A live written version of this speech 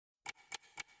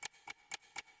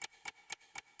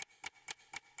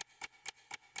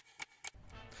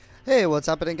Hey, what's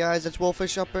happening guys? It's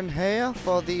Wolfish up in here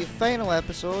for the final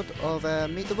episode of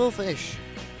Meet the Wolfish.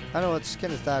 I know it's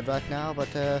kind of sad right now,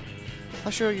 but I'm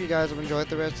sure you guys have enjoyed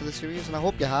the rest of the series, and I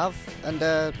hope you have. And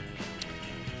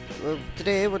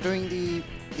today we're doing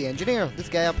the engineer, this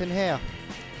guy up in here.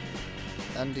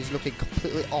 And he's looking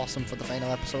completely awesome for the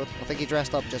final episode. I think he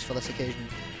dressed up just for this occasion.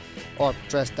 Or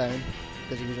dressed down,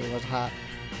 because he usually wears a hat.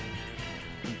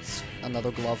 And another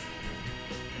glove.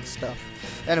 And stuff.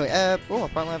 Anyway, oh,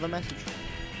 apparently I have a message.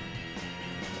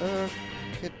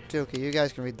 Okay, you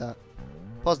guys can read that.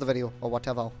 Pause the video, or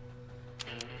whatever.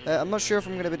 I'm not sure if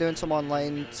I'm going to be doing some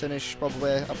online soonish,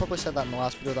 probably. I probably said that in the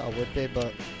last video that I would be,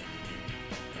 but...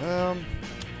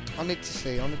 I'll need to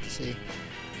see,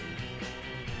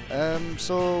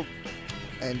 so...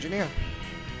 Engineer.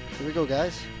 Here we go,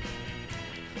 guys.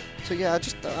 So yeah,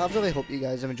 I really hope you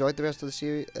guys have enjoyed the rest of the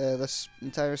series, this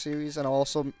entire series, and I'll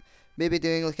also maybe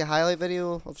doing like a highlight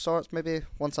video of sorts, maybe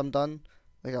once I'm done.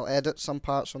 Like I'll edit some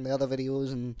parts from the other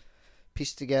videos and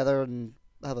piece together and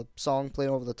have a song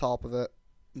playing over the top of it,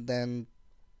 and then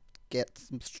get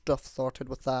some stuff sorted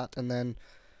with that, and then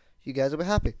you guys will be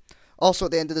happy. Also,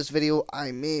 at the end of this video,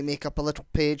 I may make up a little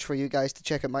page for you guys to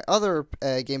check out my other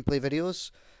gameplay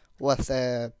videos with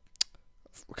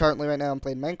currently right now I'm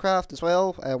playing Minecraft as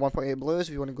well, 1.8 Blues,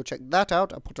 if you want to go check that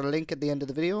out. I'll put a link at the end of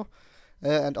the video.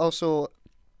 And also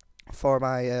for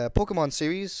my Pokemon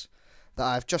series that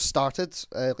I've just started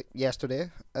like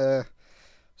yesterday.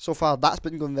 So far that's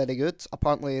been going very good.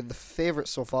 Apparently the favourite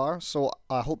so far. So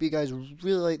I hope you guys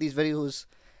really like these videos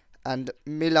and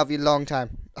may love you long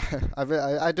time.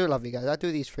 I do love you guys. I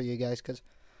do these for you guys because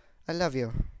I love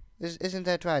you. Isn't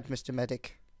that right, Mr.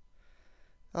 Medic?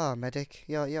 Oh, Medic,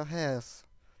 your hair's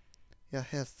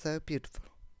so beautiful.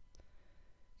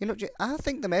 You know, I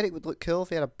think the Medic would look cool if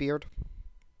he had a beard.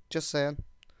 Just saying.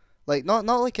 Like, not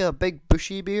like a big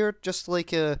bushy beard, just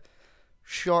like a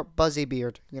short buzzy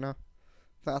beard, you know?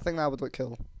 I think that would look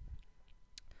cool.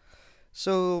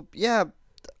 So, yeah,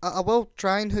 I will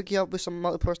try and hook you up with some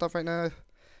multiplayer stuff right now.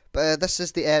 But this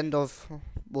is the end of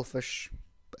Wolfish.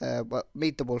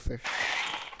 Meet the Wolfish.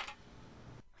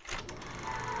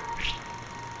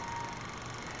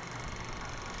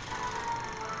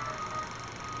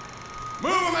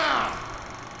 Move him out!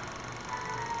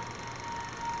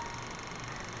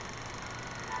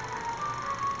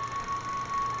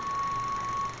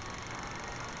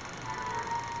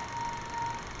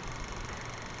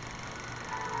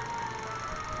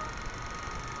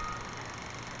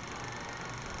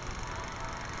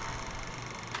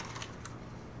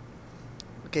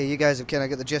 Okay, you guys have kind of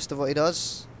got the gist of what he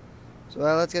does. So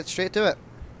let's get straight to it.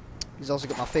 He's also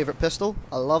got my favourite pistol.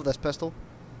 I love this pistol.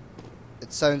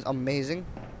 It sounds amazing.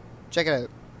 Check it out.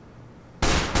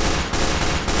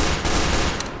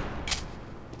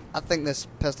 I think this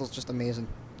pistol's just amazing.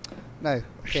 Now,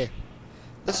 okay.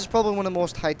 This is probably one of the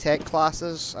most high-tech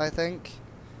classes, I think.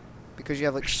 Because you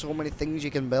have like so many things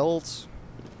you can build.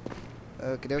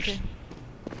 Okay.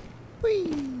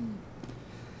 Whee!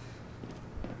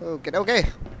 Okay.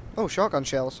 Oh, shotgun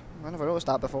shells. I never noticed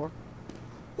that before.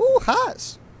 Ooh,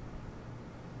 hats!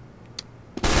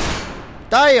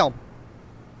 Damn!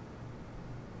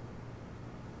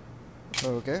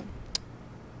 Okay. And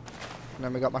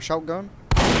then we got my shotgun.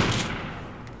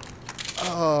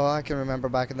 Oh, I can remember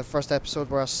back in the first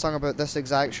episode where I sung about this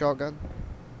exact shotgun.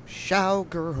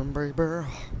 Shotgun, baby.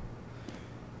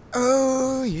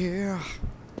 Oh, yeah.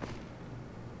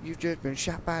 You've just been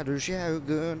shot by the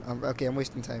shotgun. Okay, I'm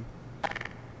wasting time.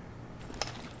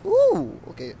 Ooh,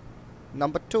 okay.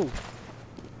 Number 2.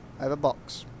 I have a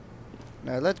box.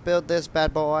 Now let's build this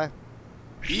bad boy.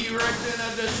 Erecting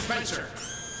a dispenser.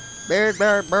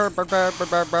 Dispenser.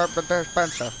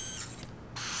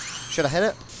 Should I hit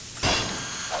it?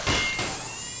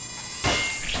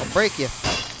 I'll break you.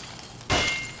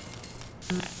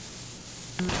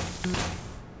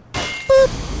 Boop.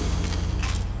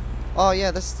 Oh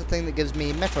yeah, this is the thing that gives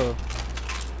me metal.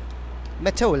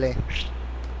 Metole.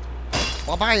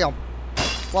 Wabayum.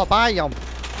 Wabayum.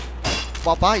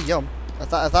 Wabayum. If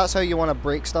that's how you want to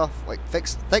break stuff, like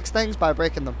fix things by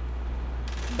breaking them.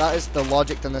 That is the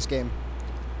logic in this game.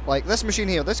 Like this machine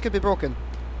here, this could be broken.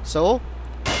 So,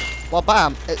 well,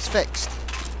 bam, it's fixed.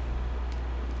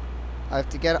 I have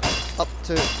to get it up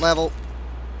to level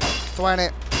 20.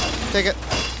 Take it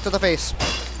to the face.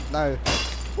 Now,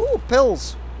 ooh,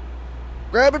 pills.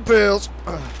 Grabbing pills.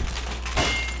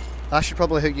 I should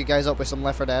probably hook you guys up with some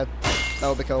Left 4 Dead. That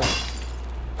would be cool.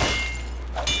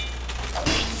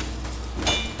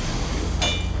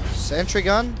 Sentry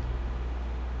gun.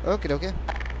 Okay.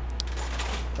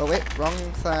 Oh wait, wrong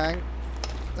thing.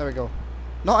 There we go.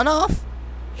 Not enough?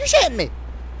 You're shitting me!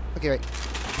 Okay, right.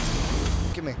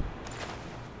 give me.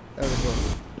 There we go.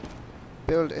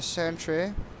 Build a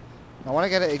sentry. I want to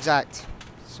get it exact.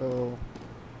 So,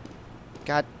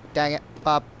 god dang it,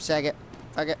 Bob, sag it,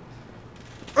 fuck it.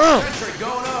 Sentry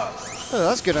going up. Oh,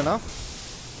 that's good enough.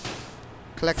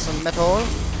 Collect some metal.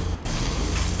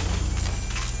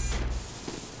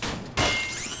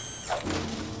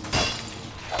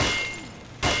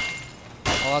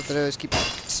 All I have to do is keep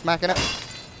smacking it.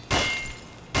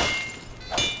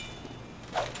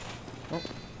 Oh.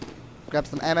 Grab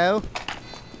some ammo.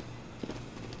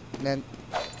 And then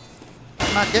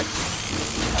smack it.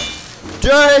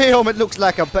 Damn, it looks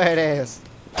like a badass.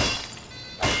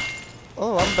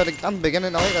 Oh, I'm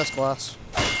beginning to like this class.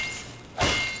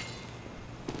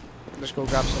 Let's go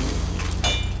grab some.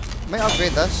 Might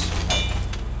upgrade this.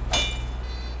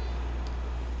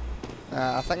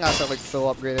 I think that's like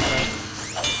full upgraded now.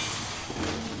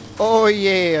 Oh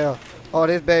yeah! Oh,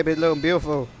 this baby's looking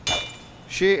beautiful.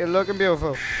 She is looking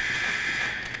beautiful.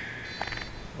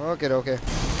 Okay, okay.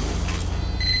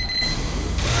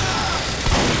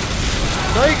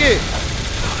 Take it!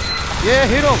 Yeah,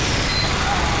 hit him!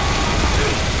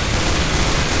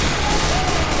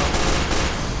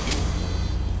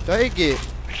 Take it!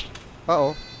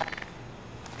 Uh-oh.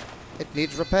 It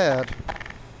needs repaired.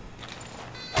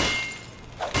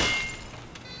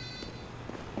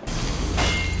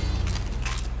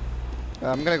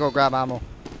 I'm gonna go grab ammo.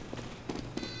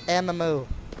 Ammo.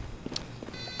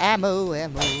 Ammo,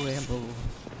 ammo, ammo.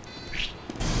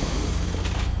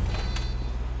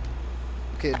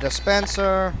 Okay,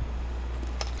 dispenser.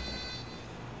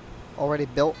 Already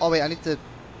built. Oh wait, I need to...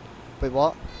 Wait,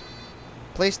 what?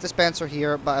 Place dispenser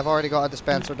here, but I've already got a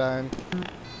dispenser down.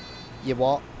 You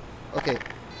what? Okay.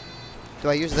 Do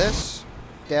I use this?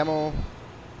 Demo.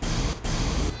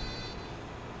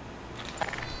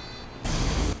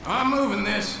 I'm moving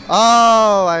this.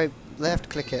 Oh, I left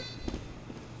click it.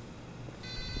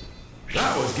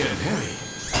 That was getting heavy.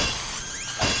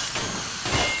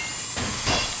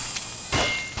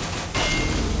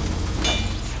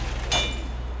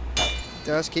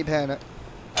 Just keep hitting it.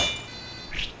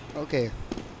 Okay.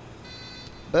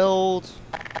 Build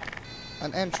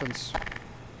an entrance.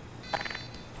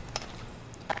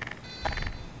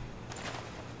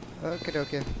 Okay,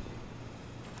 okay.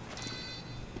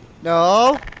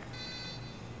 No.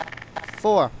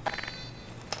 4.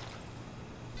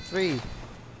 3.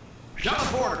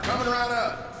 Teleporter coming right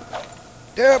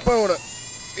up. Teleporter.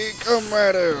 He come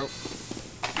right up.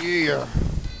 Yeah.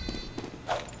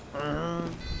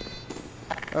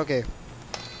 Okay.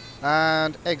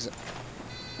 And exit.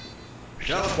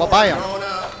 Teleporter What buy 'em? going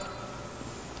up.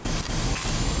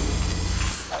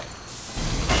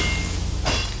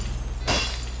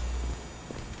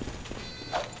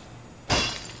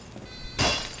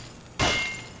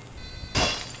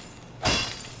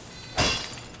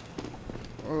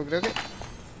 Okay, okay.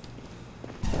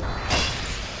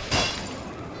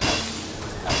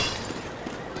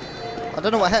 I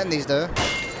don't know what hitting these do.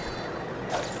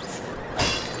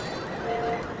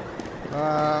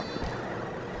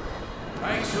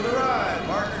 Thanks for the ride,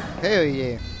 partner. Hell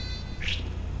yeah.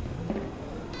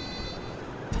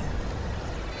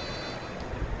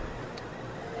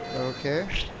 Okay.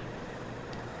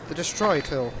 The destroy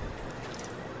tool.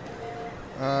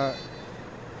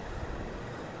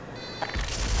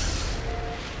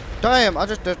 Damn, I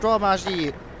just destroyed my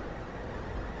shit.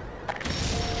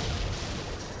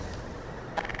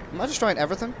 Am I destroying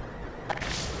everything?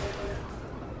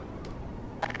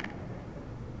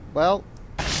 Well,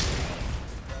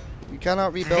 you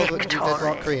cannot rebuild what you did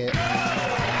not create.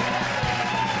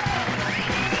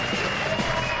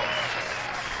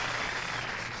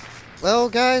 Well,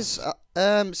 guys,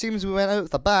 seems we went out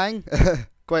with a bang,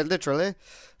 quite literally.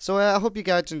 So I hope you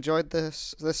guys enjoyed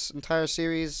this entire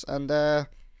series, and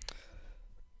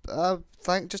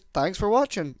thanks for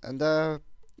watching. And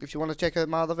if you want to check out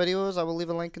my other videos, I will leave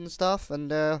a link and stuff. And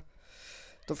don't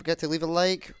forget to leave a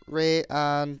like, rate,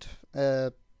 and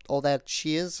all that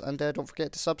cheers. And don't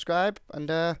forget to subscribe.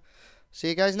 And see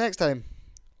you guys next time.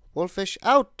 Wolfish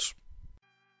out.